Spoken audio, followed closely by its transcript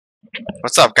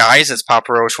What's up, guys? It's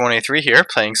Papa Roach 183 here,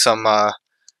 playing some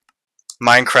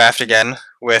Minecraft again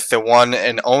with the one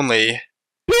and only.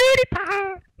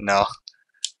 No,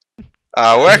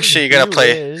 we're actually gonna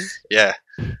play. Yeah,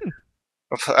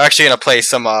 we're actually gonna play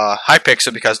some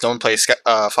Hypixel because no one plays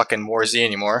fucking WarZ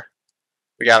anymore.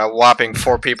 We got a whopping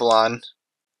 4 people on,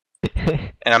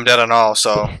 and I'm dead on all.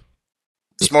 So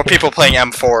there's more people playing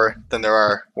M4 than there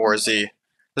are WarZ.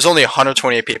 There's only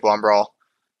 128 people on Brawl.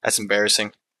 That's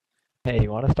embarrassing. Hey,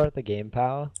 you want to start the game,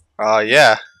 pal?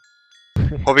 Yeah.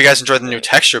 Hope you guys enjoyed the new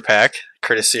texture pack,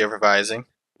 courtesy of revising.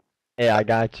 Hey, I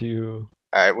got you.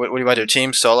 Alright, what do you want to do?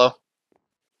 Team, solo?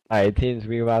 Alright, teams,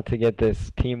 we about to get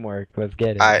this teamwork. Let's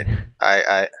get it.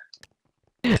 I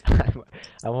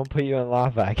won't put you in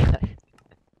lava. I got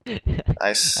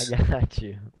Nice. I got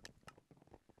you.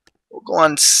 We'll go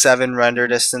on 7 render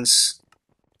distance.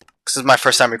 This is my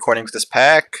first time recording with this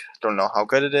pack. Don't know how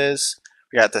good it is.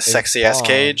 We got the sexy ass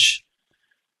cage.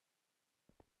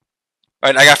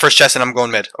 Alright, I got first chest and I'm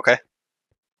going mid, okay?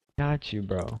 Got you,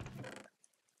 bro.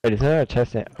 Wait, is there a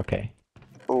chest in? Okay.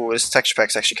 Ooh, this texture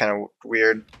pack's actually kind of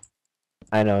weird.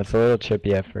 I know, it's a little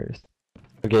trippy at first.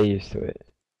 We'll get used to it.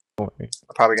 Don't worry.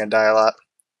 I'm probably gonna die a lot.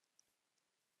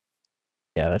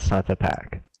 Yeah, that's not the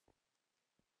pack.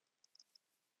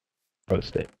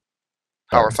 Post it.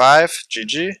 Power 5,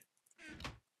 GG.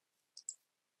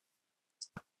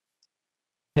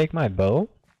 Take my bow?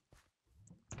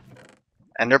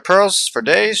 Ender pearls for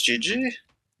days, GG.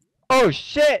 Oh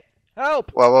shit!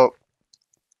 Help! Whoa.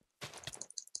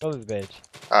 Kill this bitch.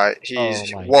 Alright,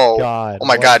 he's. Oh my whoa. God. Oh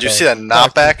my god, you see that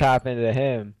knockback? What happened to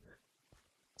him?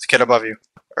 It's a kid above you.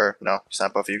 Or, no, he's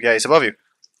not above you. Yeah, he's above you.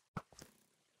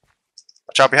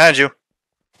 Watch out behind you.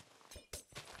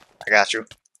 I got you.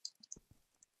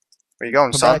 Where you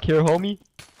going, Come son? back here, homie.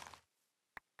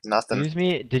 Nothing. Excuse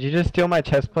me, did you just steal my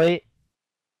chest plate?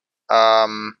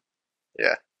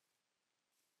 Yeah.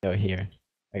 No, here.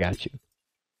 I got you.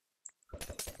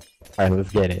 Alright, let's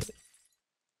get it.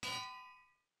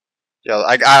 Yo,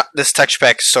 I got this texture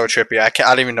pack is so trippy. I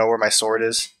don't even know where my sword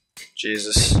is.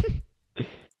 Jesus.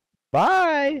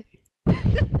 Bye!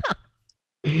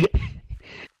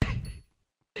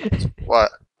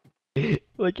 What?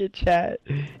 Look at chat.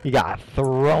 He got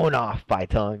thrown off by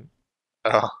tongue.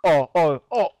 Oh.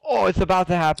 Oh, it's about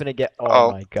to happen again.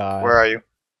 Oh my god. Where are you?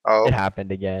 Oh. It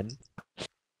happened again.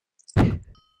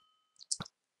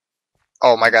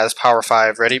 Oh my god, it's power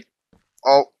 5. Ready?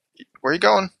 Oh, where are you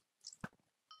going?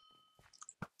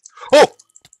 Oh!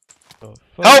 Oh,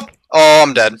 Help! Oh,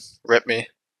 I'm dead. Rip me.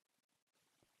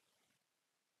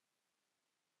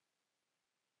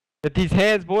 Get these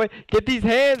hands, boy! Get these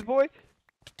hands, boy!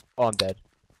 Oh, I'm dead.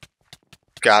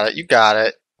 Got it, you got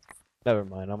it. Never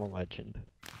mind, I'm a legend.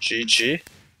 GG.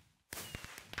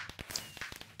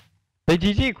 Say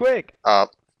GG, quick!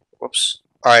 Whoops.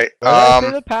 Alright, I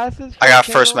got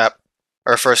first map.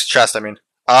 Or first chest, I mean.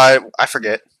 I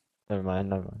forget. Never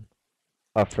mind.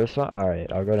 Oh, first one?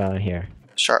 Alright, I'll go down here.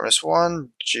 Sharpness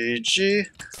 1, GG.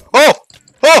 Oh!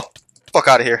 Oh! Fuck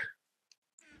out of here.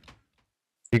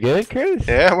 You good, Chris?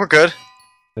 Yeah, we're good.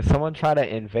 Did someone try to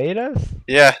invade us?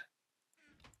 Yeah.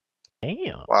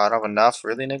 Damn. Wow, I don't have enough,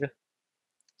 really, nigga?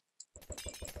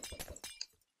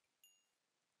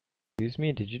 Excuse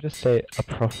me, did you just say a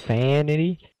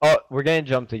profanity? Oh, we're getting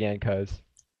jumped again, cuz.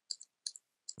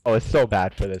 Oh, it's so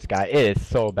bad for this guy. It is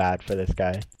so bad for this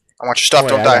guy. I want your stuff,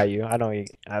 don't die. I got you. I don't.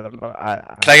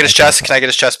 Can I get his chest? Can I get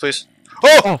his chest, please?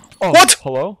 Oh! What?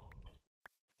 Hello?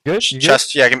 Good? You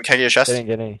chest? Good? Yeah, can I get your chest?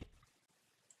 Get in. You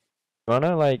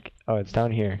wanna, like... Oh, it's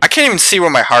down here. I can't even see where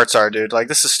my hearts are, dude. Like,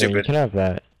 this is stupid. Yeah, you can have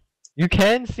that. You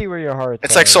can see where your hearts are.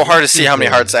 It's like so hard to see how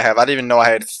many hearts I have. I didn't even know I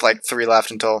had like 3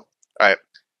 left until... Alright,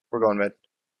 we're going mid.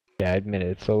 Yeah, I admit it.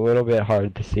 It's a little bit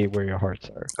hard to see where your hearts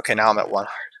are. Okay, now I'm at 1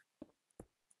 heart.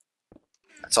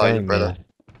 That's all you need, brother.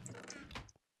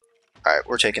 Alright,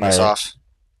 we're taking this off.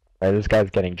 Alright, this guy's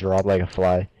getting dropped like a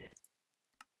fly.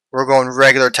 We're going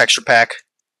regular texture pack.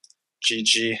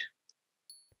 GG.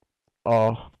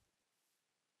 Oh.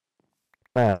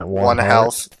 Man, 1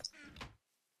 health.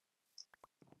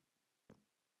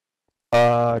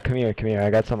 Come here. I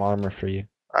got some armor for you.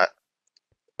 Alright.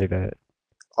 Take that.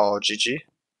 Oh, GG.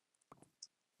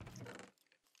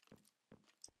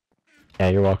 Yeah,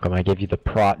 you're welcome. I gave you the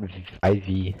prot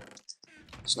IV.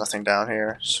 There's nothing down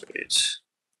here. Sweet.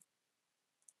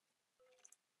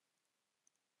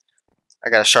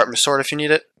 I got a sharpened sword if you need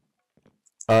it.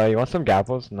 You want some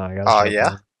gapples? No, I got. Oh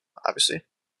yeah, obviously.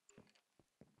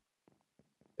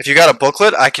 If you got a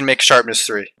booklet, I can make sharpness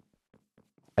 3.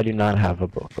 I do not have a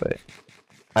booklet.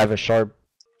 I have a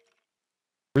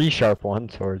 3 sharp 1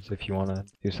 swords if you want to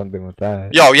do something with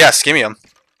that. Yo, yes, give me them.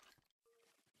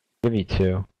 Give me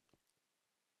 2.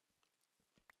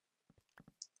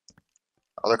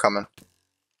 Oh, they're coming.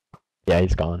 Yeah,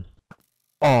 he's gone.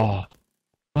 Oh,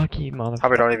 lucky Probably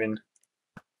motherfucker. don't even.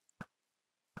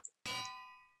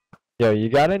 Yo, you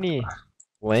got any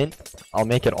flint? I'll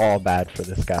make it all bad for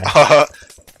this guy.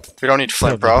 We don't need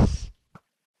flint, Yo, bro.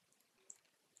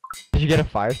 Did you get a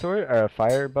fire sword or a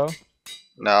fire bow?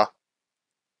 No.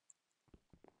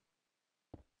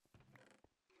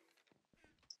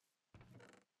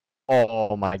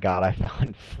 Oh my god, I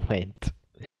found flint.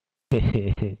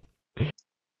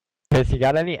 Chris, you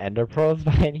got any ender pearls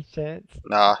by any chance?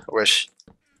 Nah, I wish.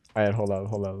 Alright, hold on,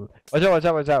 hold on. Watch out, watch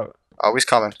out, watch out. Oh, he's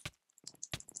coming.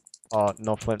 Oh,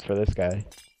 no flint for this guy.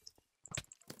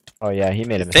 Oh yeah, he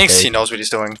made a He mistake. thinks he knows what he's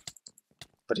doing,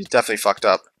 but he definitely fucked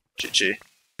up. GG.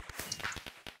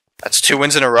 That's 2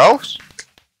 wins in a row.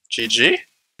 GG.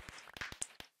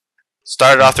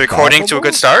 Started off the recording to a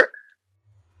good start.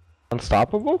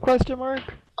 Unstoppable? Question mark?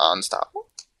 Unstoppable.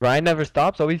 Ryan never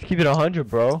stops. Always keep it 100,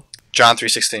 bro. John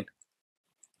 3:16.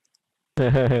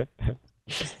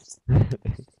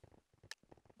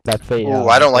 That's a. Ooh,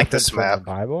 I don't like reference this from the map.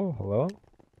 Bible. Hello.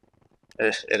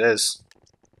 It is.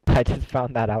 I just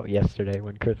found that out yesterday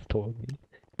when Chris told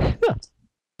me.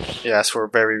 Yes, we're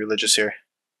very religious here.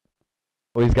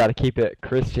 Always got to keep it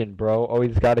Christian, bro.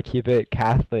 Always got to keep it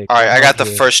Catholic. Alright, I got the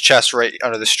 100. first chest right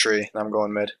under this tree, and I'm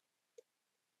going mid.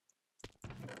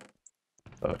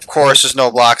 Of course, there's no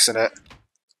blocks in it.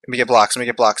 Let me get blocks, let me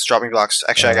get blocks. Drop me blocks.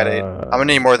 Actually, I got 8. I'm gonna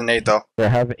need more than 8, though. I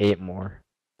have 8 more.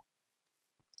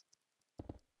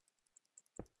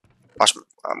 Watch me.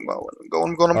 I'm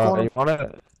going. You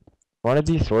wanna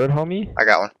be sword, homie? I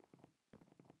got one.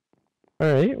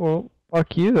 Alright, well,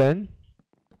 fuck you then.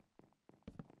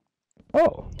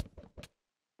 Oh.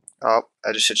 Oh,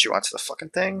 I just hit you onto the fucking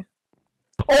thing.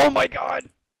 Oh my god!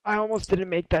 I almost didn't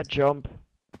make that jump.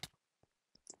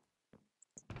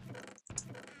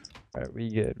 Alright, we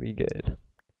good, we good.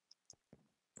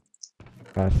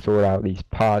 Gotta sort out these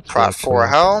pots. Prot 4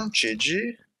 helm,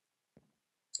 GG.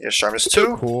 Yeah, sharpness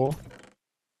 2. Cool.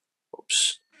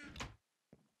 Oops.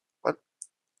 What?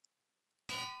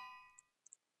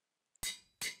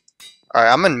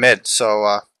 Alright, I'm in mid,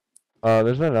 so,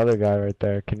 There's another guy right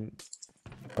there.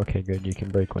 Okay, good, you can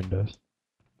break windows.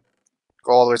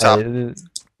 go all the way top.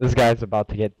 This guy's about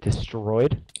to get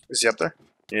destroyed. Is he up there?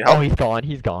 You need help? Oh, he's gone,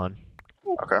 he's gone.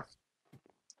 Okay.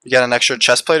 You got an extra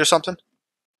chest plate or something?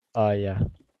 Yeah.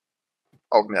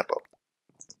 Oh, give me that bow.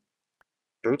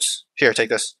 Boots? Here, take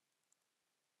this.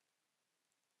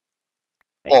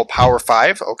 Oh, power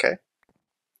 5? Okay.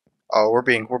 Oh,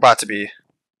 we're about to be.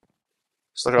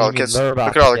 Just look at all the kids. Look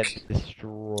at all the. Get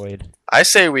destroyed. I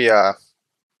say we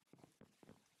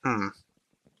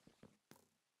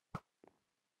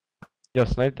Yo,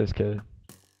 snipe this kid.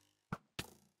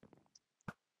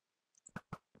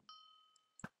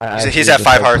 He's at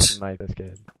 5 hearts. Snipe this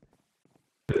kid.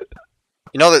 You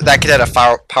know that kid had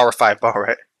a power 5 bow,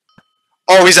 right?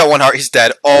 Oh, he's at 1 heart. He's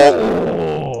dead.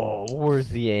 Oh, Where's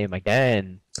the aim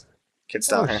again? kid's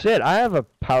down here. Shit, I have a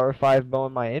power 5 bow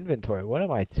in my inventory. What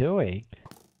am I doing?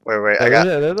 Wait. I got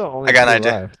an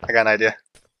idea. Left. I got an idea.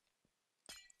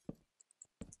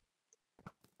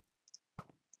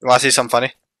 You want to see something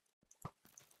funny?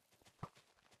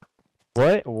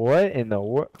 What? What in the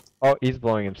world? Oh, he's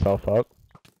blowing himself up.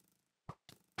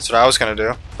 That's what I was gonna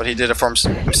do, but he did it for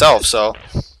himself. So.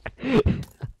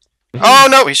 Oh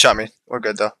no, he shot me. We're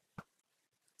good though.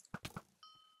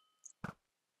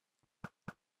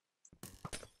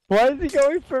 Why is he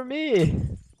going for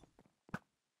me?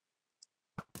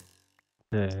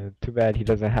 Too bad he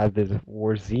doesn't have this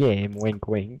WarZ aim. Wink,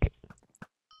 wink.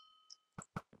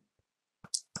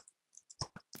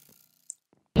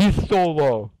 He's so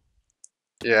low.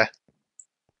 Yeah.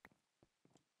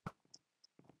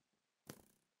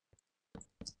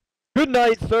 Good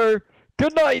night, sir.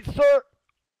 Good night, sir.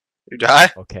 You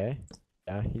die? Okay.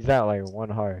 Yeah, he's at like 1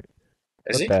 heart.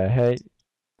 Is he? What the heck?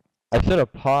 I should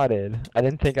have potted. I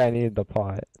didn't think I needed the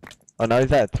pot. Oh, now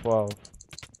he's at 12.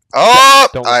 Oh!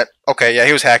 Don't- Okay, yeah,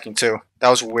 he was hacking too. That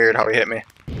was weird how he hit me.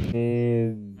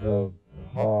 Need the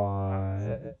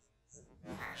pot.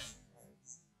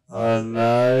 Oh,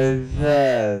 no, he's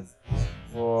at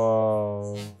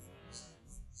 12.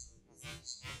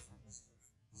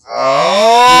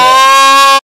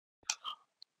 Oh!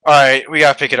 Alright, we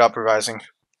gotta pick it up, revising.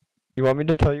 You want me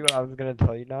to tell you what I was gonna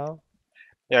tell you now?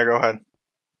 Yeah, go ahead.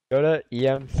 Go to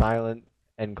EM Silent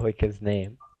and click his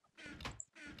name.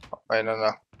 Wait,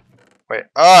 no. Wait.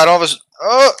 Oh, I don't have his.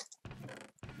 Oh!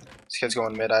 This kid's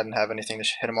going mid. I didn't have anything to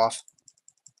hit him off.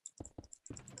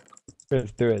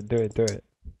 Just do it. He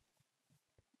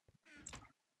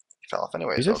fell off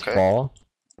anyways. You just Okay. fall.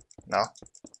 No.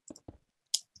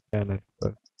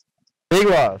 Big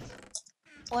Ross.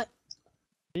 What? What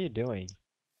are you doing?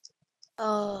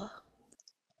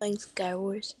 Playing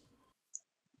Skywars.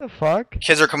 What the fuck?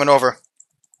 Kids are coming over.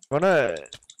 Wanna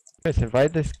Chris,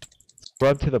 invite this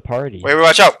scrub to the party. Wait,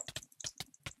 watch out!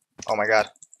 Oh my god.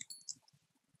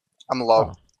 I'm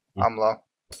low. Oh. I'm low.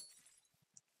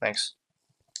 Thanks.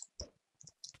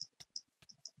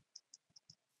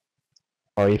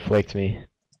 Oh, he flicked me.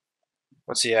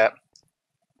 What's he at?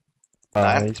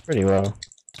 9? He's pretty low.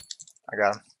 I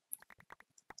got him.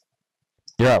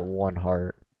 You're at 1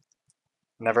 heart.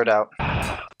 Never doubt.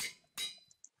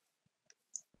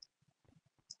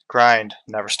 Grind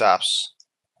never stops.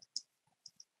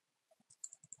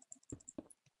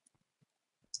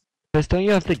 Chris, don't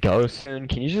you have to go soon?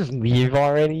 Can you just leave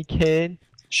already, kid?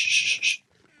 Shh.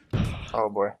 Oh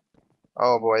boy.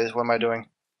 Oh boy, what am I doing?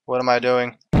 What am I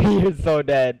doing? You're so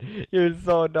dead. You're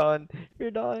so done.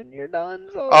 You're done. You're done.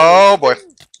 So Oh boy.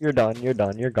 You're done. You're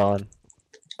done. You're gone.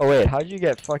 Oh wait, how'd you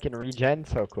get fucking regen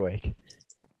so quick?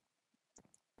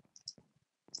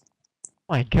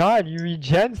 My god, you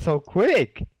regen so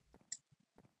quick.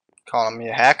 Calling me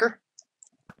a hacker?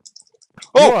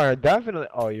 You Oh! are definitely.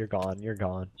 Oh, you're gone. You're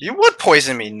gone. You would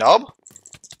poison me, nub.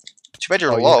 Too bad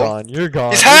you're Oh, low. you're gone. You're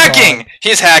gone. He's You're hacking! gone.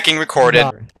 He's hacking, recorded.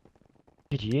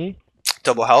 GG?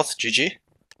 Double health, GG.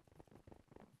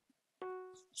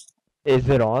 Is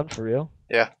it on for real?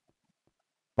 Yeah.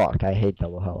 Fuck, I hate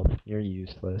double health. You're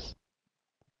useless.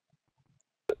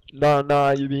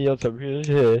 Nah, you be on some real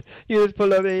shit. You just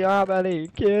pull up in your hot body, you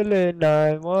kill it.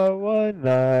 911,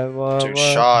 911. Dude,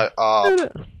 shut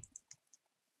up.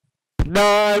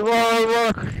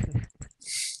 911.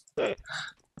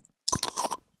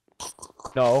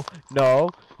 No.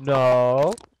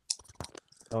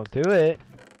 Don't do it.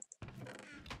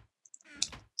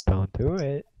 Don't do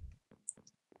it.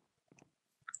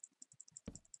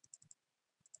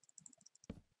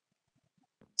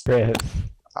 Chris.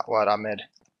 What? I'm mid.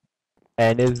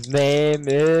 And his name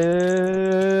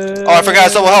is... Oh, I forgot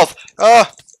it's double health.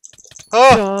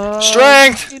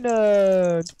 Strength! Really,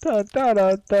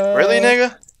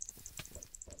 nigga?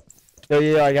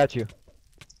 Yeah, I got you.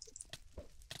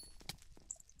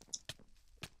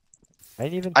 I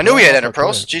didn't even... I knew he had throw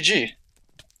off a Enterpros. clip. GG.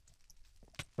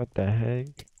 What the heck?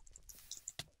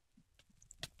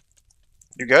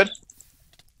 You good?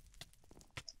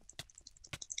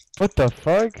 What the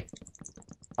fuck?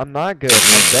 I'm not good. I'm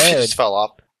She dead. just fell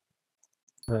off.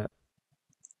 I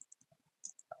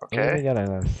Okay. got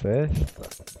an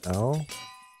assist. No. Oh,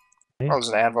 there's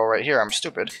an anvil right here. I'm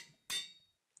stupid.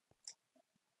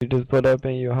 You just put up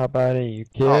and you hop out and you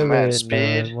kill Oh man, it.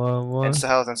 speed. 911.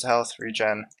 Insta health,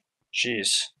 regen.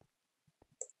 Jeez.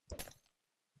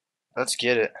 Let's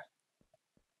get it.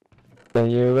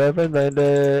 Can you ever land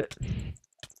it?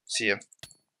 See ya.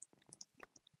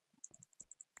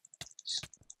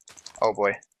 Oh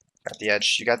boy. Got the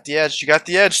edge. You got the edge. You got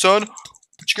the edge, son.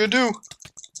 What you gonna do?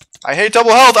 I hate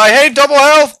double health. I hate double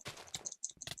health.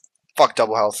 Fuck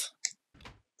double health.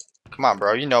 Come on,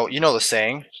 bro. You know the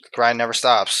saying. Grind never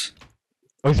stops.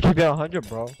 Let's keep it 100,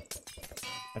 bro.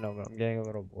 I know, but I'm getting a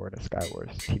little bored of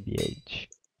Skywars. TBH.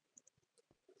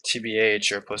 TBH,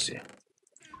 you're a pussy.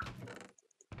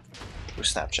 Who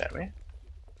Snapchat me?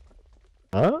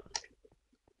 Huh?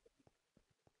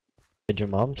 Did your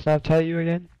mom Snapchat you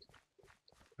again?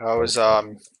 Oh, it was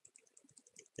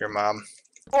your mom.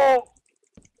 Oh,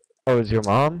 it was your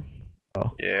mom?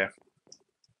 Oh. Yeah.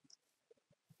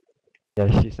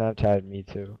 Yeah, she Snapchatted me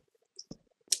too.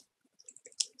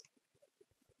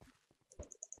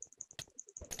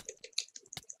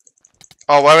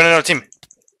 Oh, why would I know team?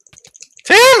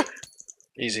 Team!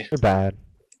 Easy. You're bad.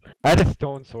 I had a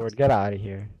stone sword. Get out of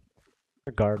here.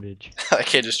 You're garbage. That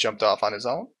kid just jumped off on his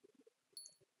own.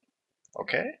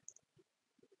 Okay.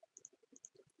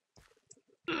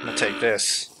 I'm gonna take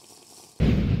this.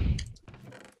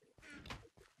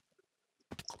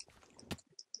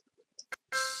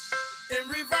 In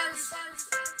reverse.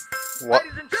 What?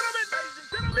 Ladies and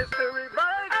gentlemen, Mr.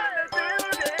 Reverse in the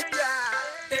building,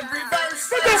 yeah. In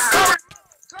reverse.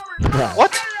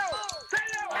 What?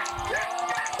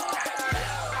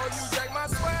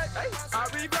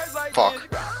 Fuck.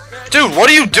 Dude, what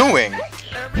are you doing?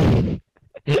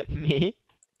 Me?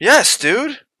 Yes,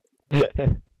 dude. You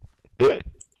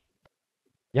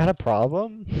got a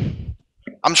problem?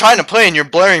 I'm trying to play and you're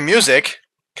blaring music.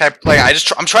 Can I,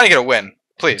 I'm trying to get a win.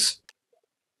 Please.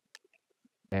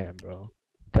 Damn, bro.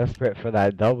 Desperate for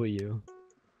that W.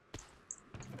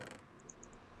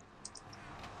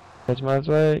 Catch my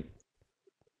swag.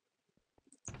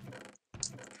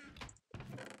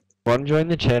 Wanna join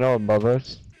the channel above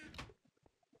us?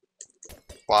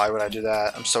 Why would I do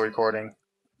that? I'm still recording.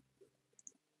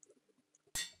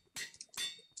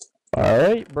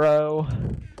 Alright, bro.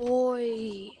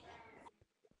 Boy.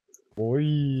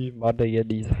 Boy, about to get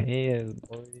these hands,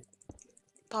 boy.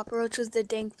 Papa Roach was the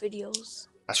dank videos.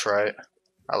 That's right.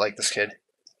 I like this kid.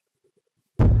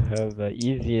 Have the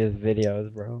easiest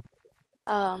videos, bro.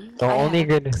 The I only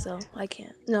haven't, good- so I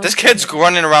can't. No. This kid's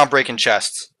running around breaking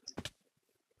chests.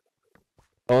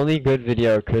 The only good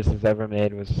video Chris has ever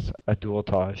made was a dual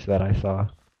toss that I saw.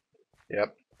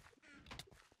 Yep.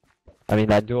 I mean,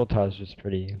 that dual toss was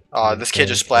pretty. This kid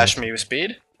just splashed me with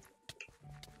speed.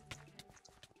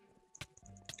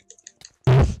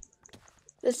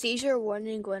 The seizure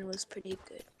warning one was pretty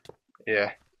good.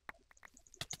 Yeah.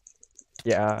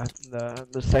 Yeah,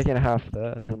 the second half of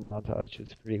the montage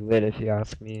was pretty lit, if you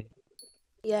ask me.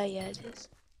 Yeah, it is.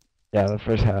 Yeah, the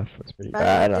first half was pretty Probably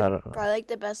bad. like I don't know Probably like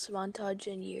the best montage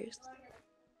in years.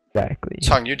 exactly.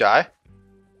 Sung, you die?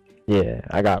 Yeah,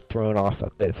 I got thrown off a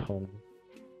cliff home.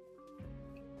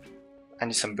 I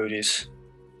need some booties.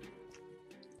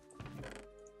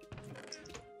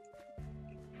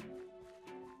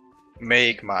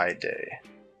 Make my day.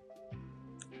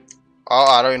 Oh,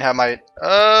 I don't even have my...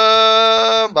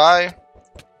 bye.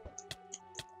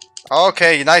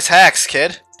 Okay, nice hacks,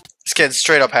 kid. This kid's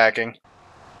straight up hacking.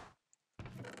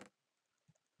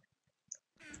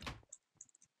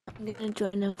 I'm gonna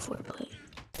join a foreplay.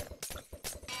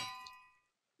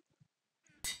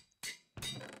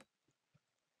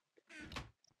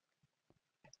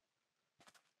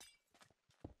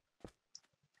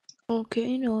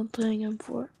 Okay, no, I'm playing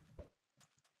M4.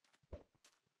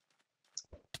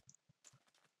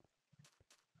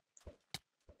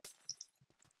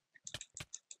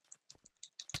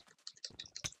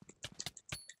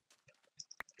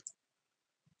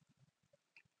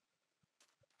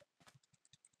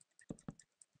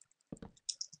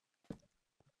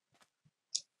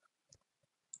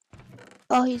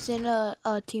 Oh, he's in a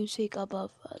team speak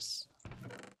above us.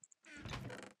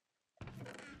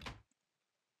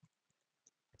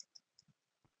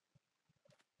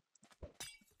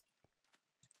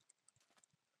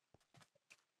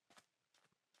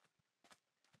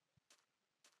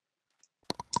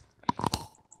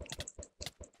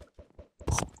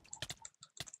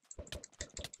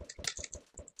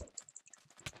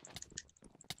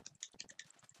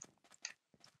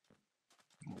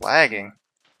 Lagging.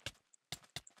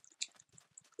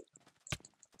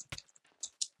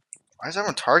 Why does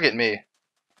everyone target me?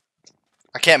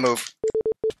 I can't move.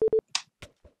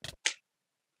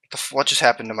 What just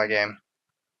happened to my game?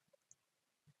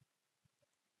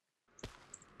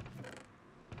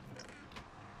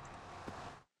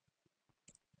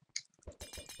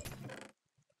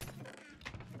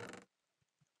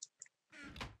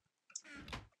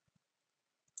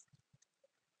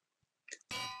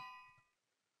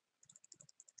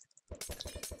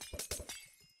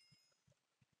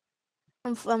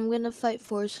 I'm gonna fight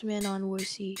Forceman on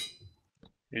WarZ.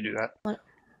 You do that.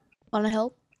 Wanna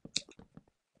help?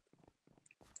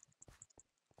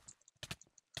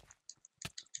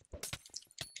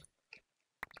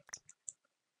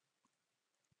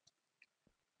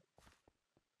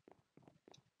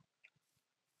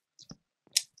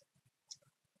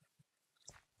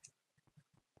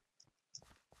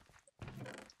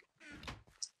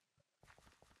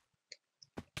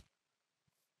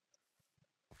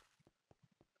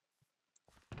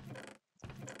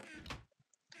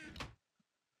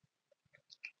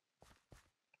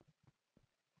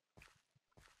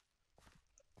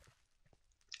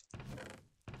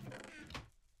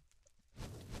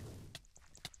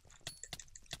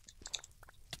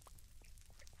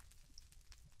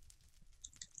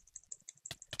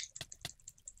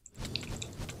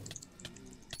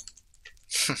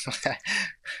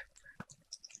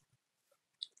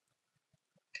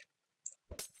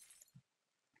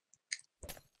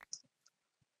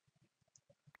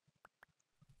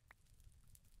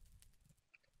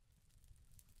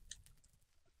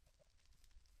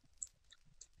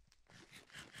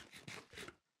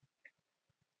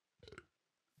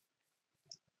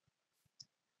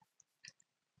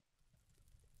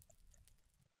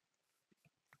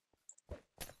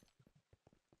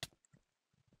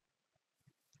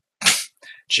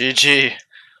 GG.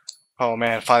 Oh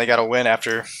man, finally got a win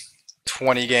after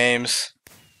 20 games.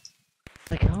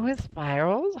 Like, oh, it's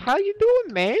Spirals? How you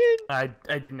doing, man? I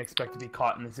didn't expect to be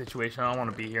caught in this situation. I don't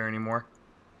want to be here anymore.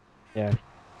 Yeah,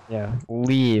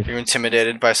 leave. You're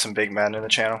intimidated by some big men in the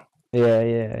channel.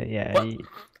 Yeah. What?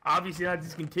 Obviously, I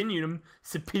discontinued him.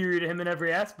 Superior to him in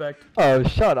every aspect. Oh,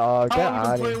 shut up. Get How long out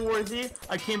have of you here. been playing WarZ?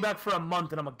 I came back for a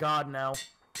month and I'm a god now.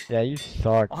 Yeah, you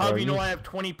suck, I'll bro. have you know I have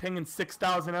 20 ping and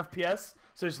 6,000 FPS,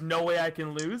 so there's no way I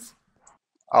can lose.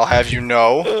 I'll have you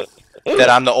know that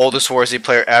I'm the oldest WarZ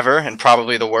player ever and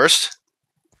probably the worst.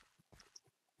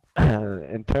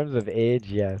 In terms of age,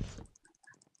 yes.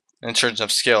 In terms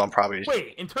of skill, I'm probably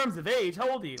Wait, in terms of age, how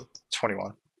old are you?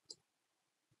 21.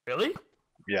 Really?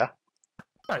 Yeah,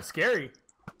 Kind of scary.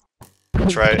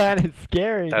 that's right. Kind of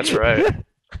scary. That's right.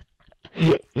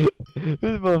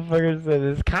 This motherfucker said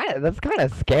it's kind of. That's kind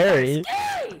of scary.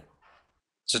 Scary!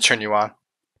 Does it turn you on?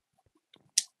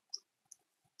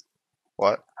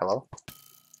 What? Hello?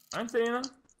 I'm saying that.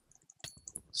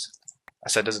 I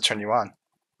said, does it turn you on?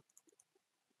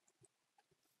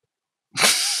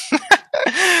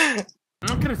 I'm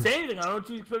not gonna say anything. I don't know what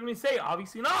you expect me to say.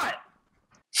 Obviously not.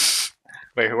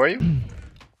 Wait, who are you?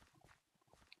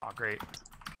 Oh, great.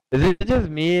 Is it just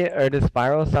me, or does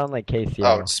Spiral sound like KCL?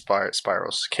 Oh, it's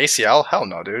Spirals. KCL? Hell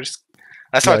no, dude.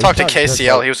 Last No, time I he talked to sounds just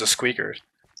KCL, like- he was a squeaker.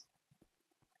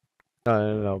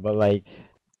 No, but like,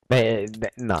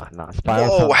 nah, Spiral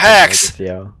Whoa, sounds just hacks! like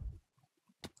KCL.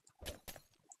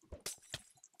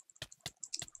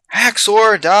 Hacks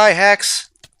or die, hacks!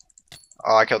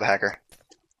 Oh, I killed the hacker.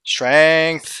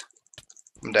 Strength!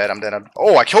 I'm dead.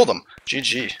 Oh, I killed him!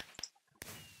 GG.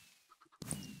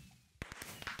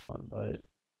 But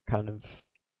kind of.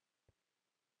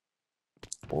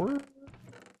 Or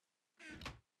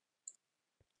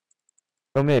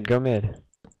go mid.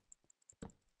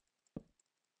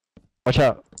 Watch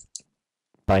out.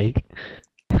 Bike.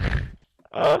 It's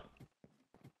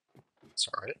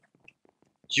alright.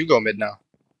 You go mid now.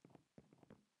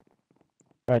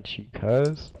 Got you,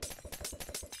 cuz.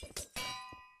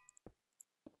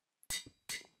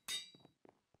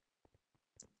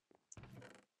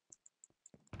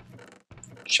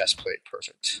 Chest plate,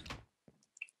 perfect.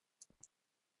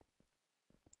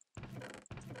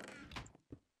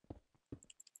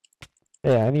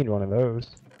 Yeah, I need one of those.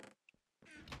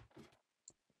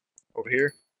 Over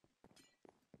here.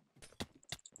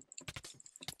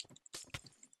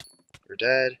 You're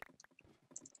dead.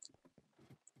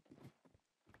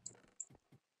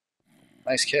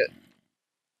 Nice kit.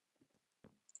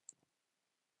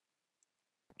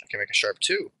 I can make a sharp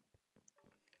 2.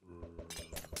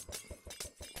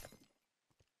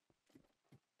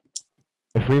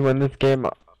 If we win this game,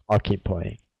 I'll keep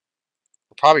playing.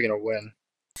 We're probably gonna win.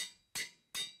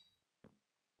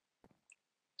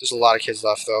 There's a lot of kids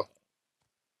left though.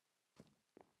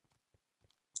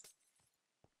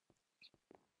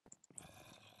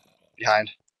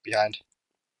 Behind.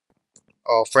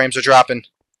 Oh, frames are dropping.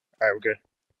 Alright, we're good.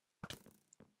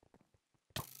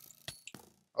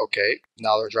 Okay,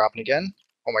 now they're dropping again.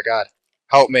 Oh my god.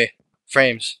 Help me.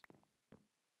 Frames.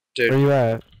 Dude, Where you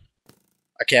at?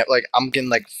 I can't, like, I'm getting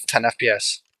like 10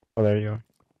 FPS. Oh, there you are.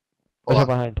 Hold Watch out on.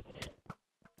 behind.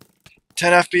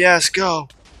 10 FPS, go!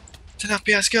 10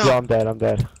 FPS, go! Yo, I'm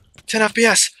dead. 10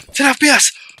 FPS! 10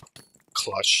 FPS!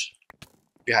 Clutch.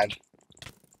 Behind.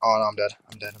 Oh no, I'm dead.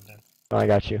 Oh, I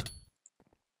got you.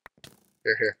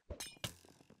 Here.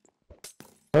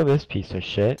 Oh, this piece of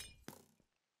shit.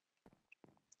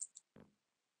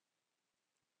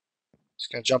 He's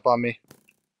gonna jump on me.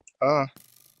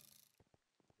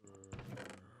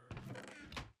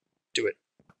 Do it.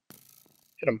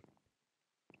 Hit him.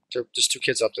 There's 2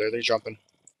 kids up there, they're jumping.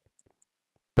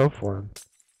 Go for him.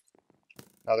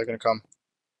 Now they're gonna come.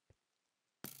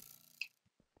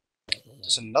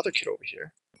 There's another kid over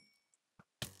here.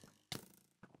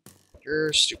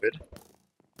 You're stupid.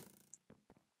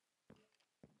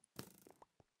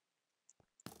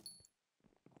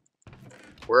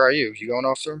 Where are you? You going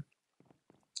after him?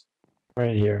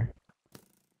 Right here.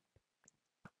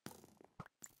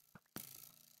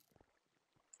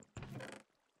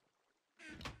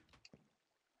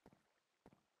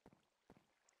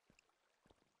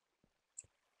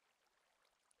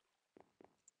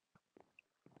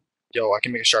 Yo, I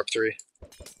can make a sharp 3.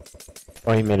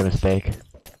 Oh, he made a mistake.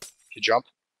 You jump?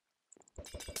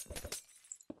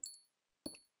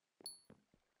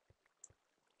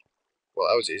 Well,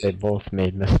 that was They easy. both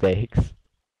made mistakes.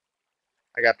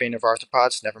 I got Bane of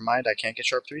Arthropods. Never mind, I can't get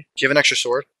sharp 3. Do you have an extra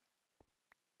sword?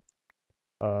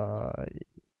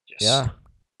 Yeah.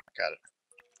 I got it.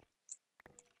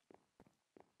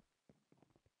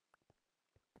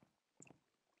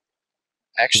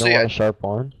 You Actually, don't want a sharp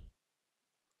one?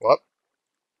 what?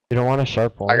 You don't want a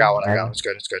sharp one? I got one. It's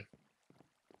good.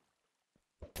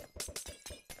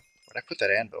 Where'd I put that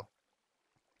anvil?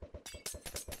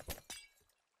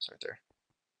 It's right there.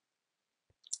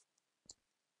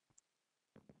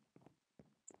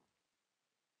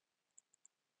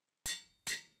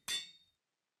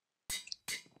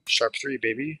 Sharp 3,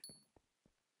 baby.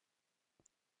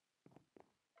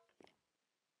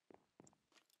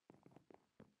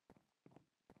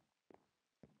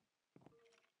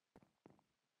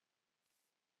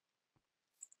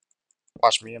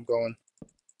 Watch me, I'm going.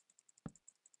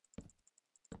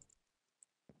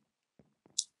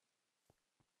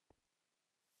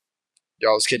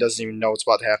 Yo, this kid doesn't even know what's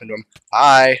about to happen to him.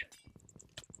 Hi!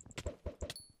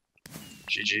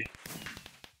 GG.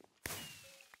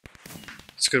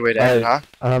 It's a good way to end it, huh?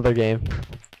 Another game.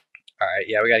 Alright,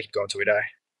 yeah, we gotta keep going until we die.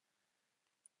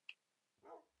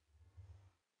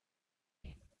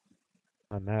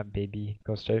 On that, baby.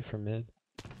 Go straight for mid.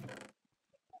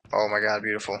 Oh my god,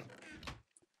 beautiful.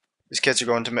 These kids are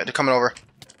going to mid. They're coming over.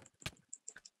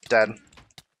 Dead.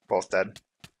 Both dead.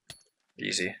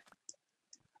 Easy.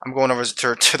 I'm going over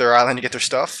to their island to get their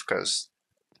stuff, because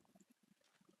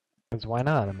Cause why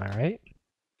not? Am I right?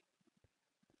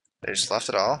 they just left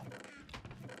it all.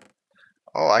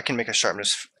 Oh, I can make a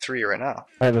sharpness 3 right now.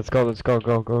 Alright, let's go. Let's go.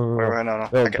 Go. Go. Wait, Go. wait, no. I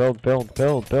Build. can,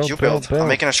 Build. you build. I'm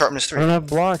making a sharpness I 3. don't have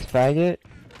blocks, faggot.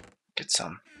 Get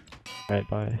some. Alright,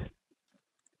 bye.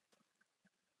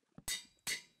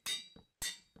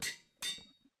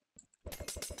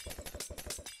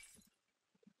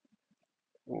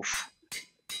 Oof.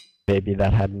 Baby,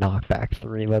 that had knockback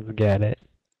 3. Let's get it.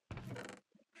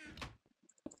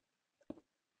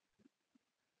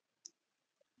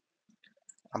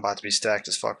 I'm about to be stacked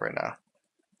as fuck right now.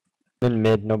 In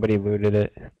mid, nobody looted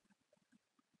it.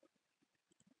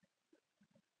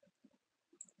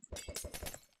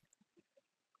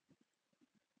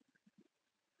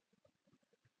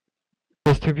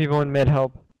 There's 2 people in mid,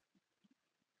 help.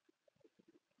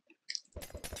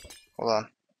 Hold on.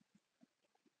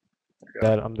 There we go.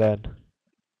 Dead, I'm dead.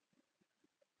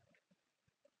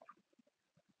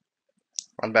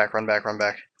 Run back, run back, run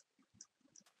back.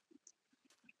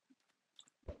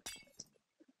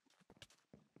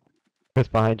 Chris,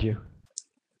 behind you.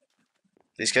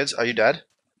 These kids, are you dead?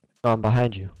 No, I'm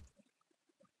behind you.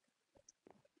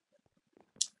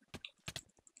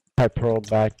 I pearled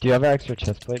back. Do you have an extra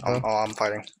chest plate, bro? I'm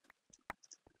fighting.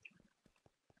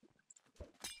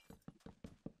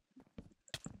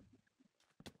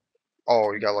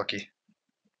 Oh, you got lucky.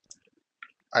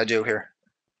 I do here.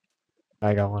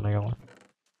 I got one. I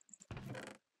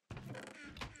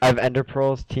have ender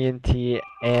pearls, TNT,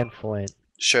 and flint.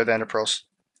 Share the ender pearls.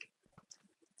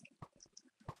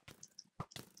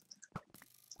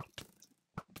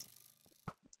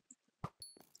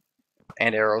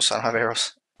 And arrows. I don't have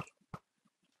arrows.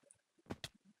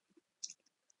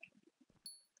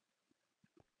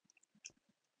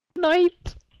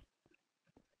 Night.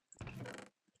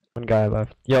 One guy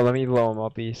left. Yo, let me blow him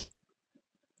up east.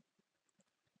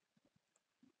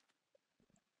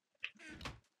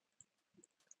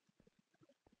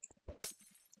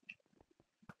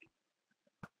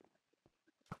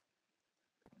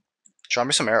 Draw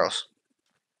me some arrows.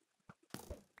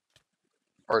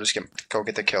 Or just go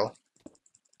get the kill.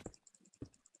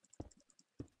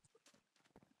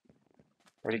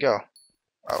 Where'd he go?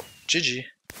 Oh, GG.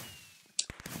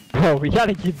 Bro, we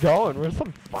gotta keep going. We're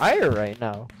some fire right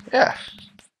now. Yeah.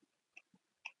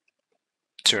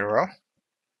 2 in a row.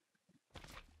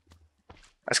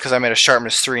 That's because I made a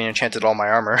sharpness 3 and enchanted all my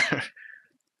armor.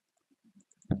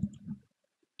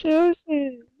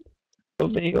 Juicy.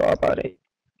 Open you up, buddy.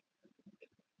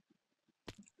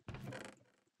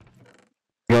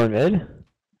 Going mid?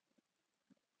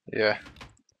 Yeah.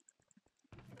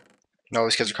 No,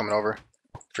 these kids are coming over.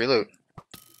 Free loot.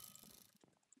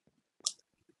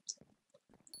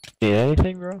 Need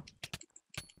anything, bro?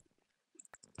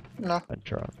 No. I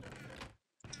drop.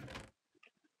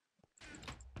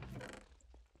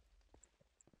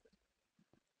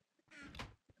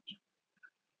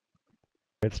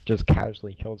 It's just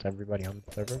casually kills everybody on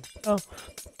the server. Oh,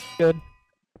 good.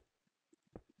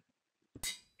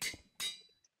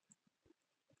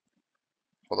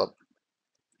 Hold up.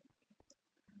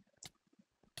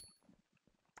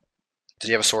 Did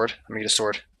he have a sword? Let me get a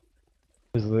sword.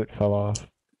 His loot fell off.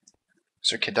 Is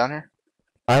there a kid down here?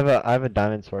 I have a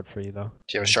diamond sword for you though.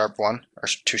 Do you have a sharp one? Or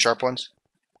 2 sharp ones?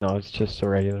 No, it's just a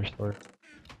regular sword.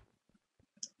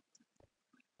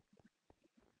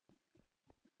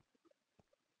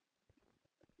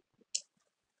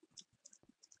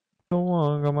 So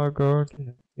long, I'm a girl.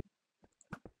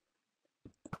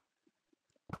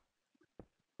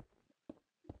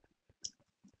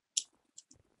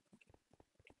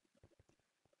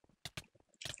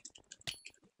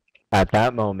 At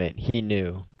that moment, he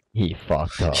knew he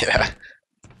fucked up. Yeah.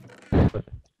 Did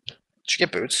you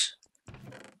get boots?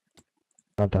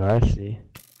 Not that I see.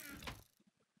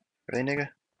 Really, nigga?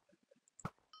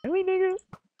 Really, nigga?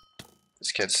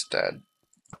 This kid's dead.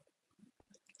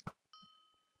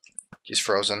 He's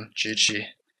frozen. GG.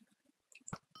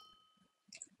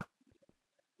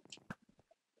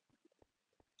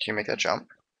 Can you make that jump?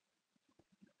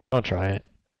 Don't try it.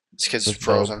 This kid's Just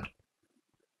frozen.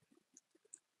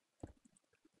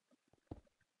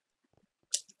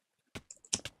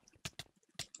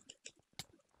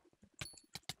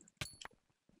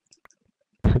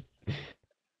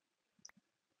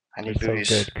 I need We're so booties.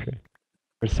 good, Chris.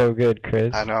 We're so good,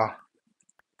 Chris. I know.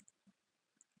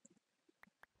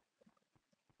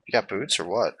 You got boots or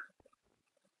what?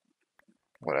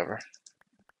 Whatever.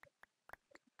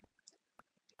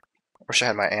 Wish I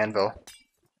had my anvil.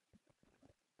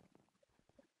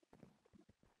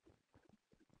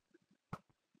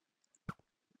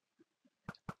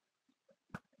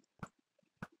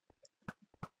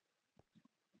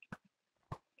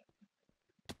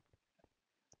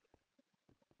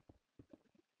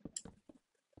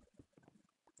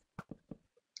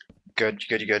 Good,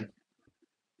 you good.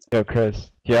 Yo,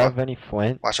 Chris, do you What? have any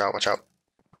flint? Watch out, watch out.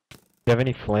 Do you have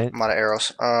any flint? I'm out of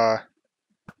arrows.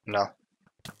 No.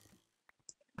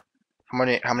 How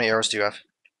many arrows do you have?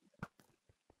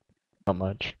 Not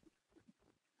much.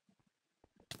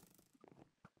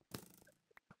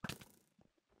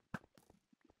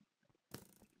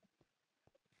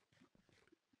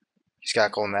 He's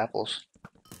got golden apples.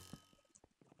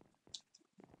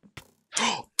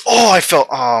 Oh, I fell.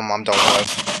 I'm done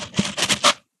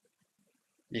with.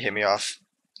 You hit me off.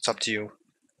 It's up to you.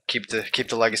 Keep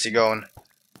the legacy going.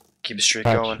 Keep the streak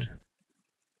Gotcha. going.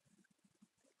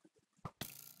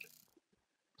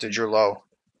 Dude, you're low.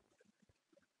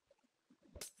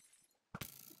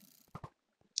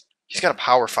 He's got a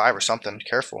power 5 or something.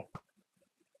 Careful.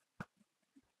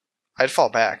 I'd fall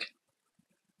back.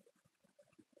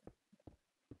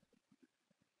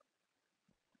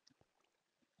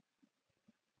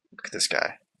 Look at this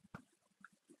guy.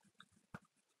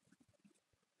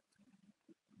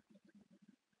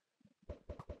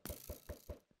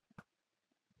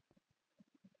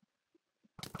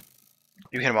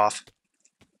 You hit him off.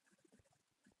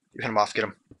 You hit him off. Get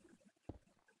him.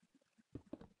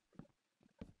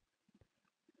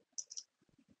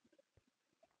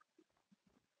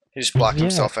 He just blocked Yeah.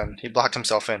 himself in. He blocked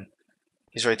himself in.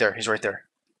 He's right there. He's right there.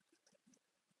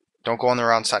 Don't go on the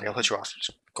round side. He'll hit you off.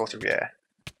 Just go through. Yeah.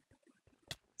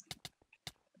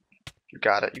 You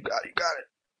got it. You got it. You got it.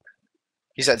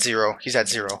 He's at 0. He's at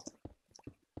 0.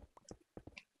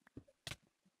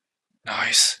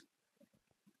 Nice.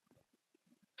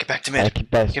 Get back to mid.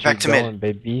 Keep that Get back streak to mid. going,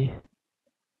 baby.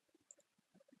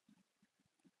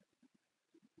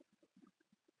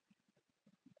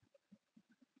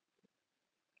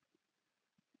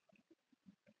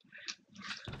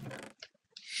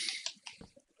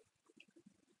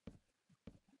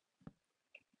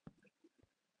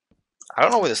 I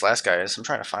don't know where this last guy is. I'm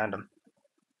trying to find him.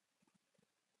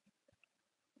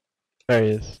 There he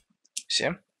is. You see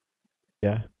him?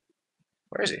 Yeah.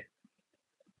 Where is he?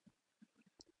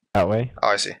 That way. Oh,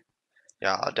 I see.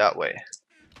 Yeah, that way.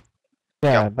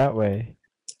 Yeah, Yep. that way.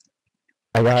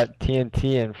 I got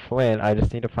TNT and flint. I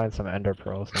just need to find some ender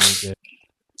pearls. And we good.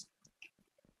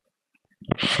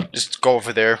 Just go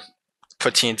over there,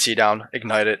 put TNT down,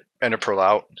 ignite it, ender pearl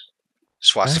out.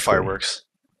 Just watch the Exactly. fireworks.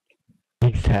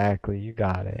 Exactly, you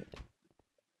got it.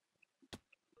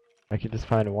 I could just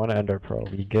find one ender pearl.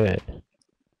 Be good.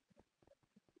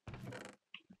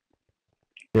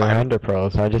 Your Fine. ender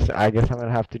pearls. I guess I'm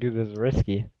gonna have to do this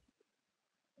risky.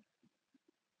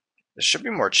 There should be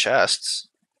more chests.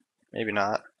 Maybe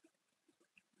not.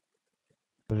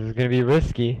 This is gonna be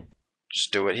risky.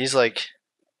 Just do it. He's like...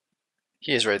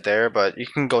 He is right there, but you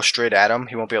can go straight at him.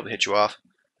 He won't be able to hit you off.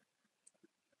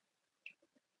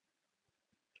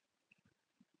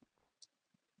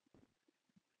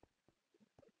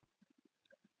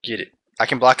 Get it. I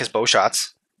can block his bow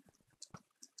shots.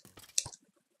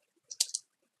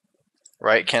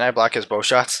 Right? Can I block his bow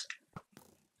shots?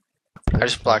 I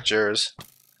just blocked yours.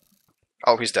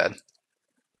 Oh, he's dead.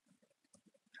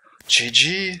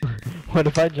 GG. What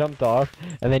if I jumped off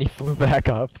and then he flew back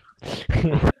up?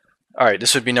 Alright,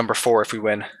 this would be number 4 if we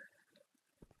win.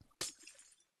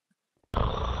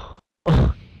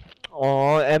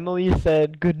 Oh, Emily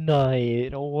said good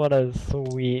night. Oh, what a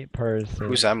sweet person.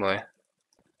 Who's Emily?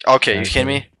 Okay, you kidding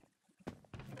me?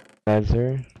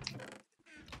 Ezra?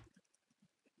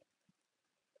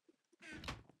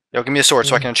 Yo, give me a sword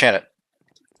so I can enchant it.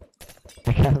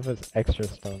 I have this extra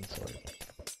stone sword.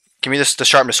 Give me this the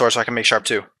sharpness sword so I can make sharp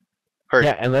too. Hurry.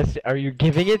 Yeah, unless are you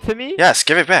giving it to me? Yes,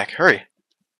 give it back. Hurry.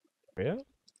 Real?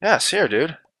 Yes, here,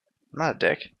 dude. I'm not a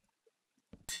dick.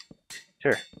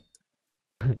 Here.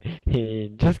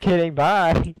 Just kidding.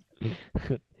 Bye.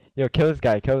 Yo, kill this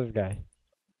guy. Kill this guy.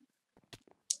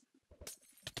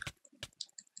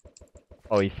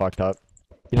 Oh, he fucked up.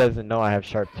 He doesn't know I have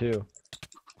sharp too.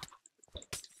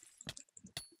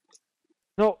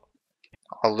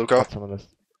 Luco. Got some of this.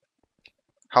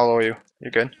 How low are you?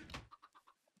 You good?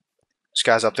 This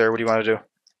guy's up there. What do you want to do?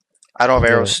 I don't have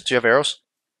Okay. arrows. Do you have arrows?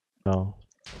 No.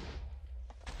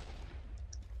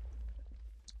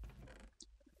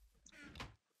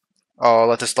 Oh,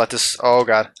 let this. Oh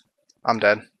god, I'm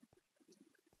dead.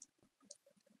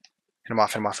 Hit him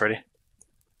off, ready?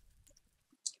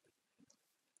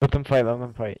 Let them fight, let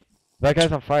them fight. That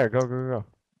guy's on fire, go, go, go.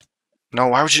 No,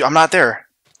 why would you? I'm not there.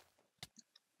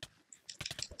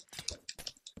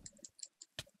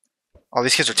 Oh,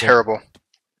 these kids are terrible.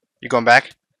 You going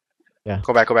back? Yeah.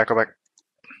 Go back.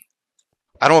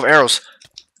 I don't have arrows.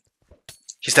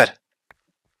 He's dead.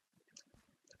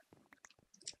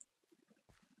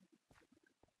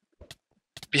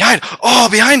 Behind! Oh,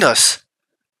 behind us!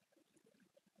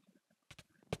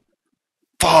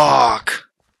 Fuck!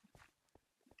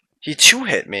 He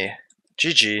two-hit me.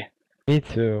 GG. Me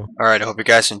too. Alright, I hope you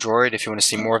guys enjoyed. If you want to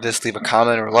see more of this, leave a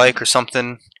comment or like or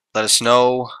something. Let us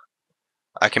know.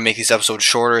 I can make these episodes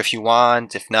shorter if you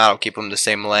want. If not, I'll keep them the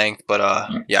same length. But,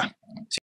 yeah.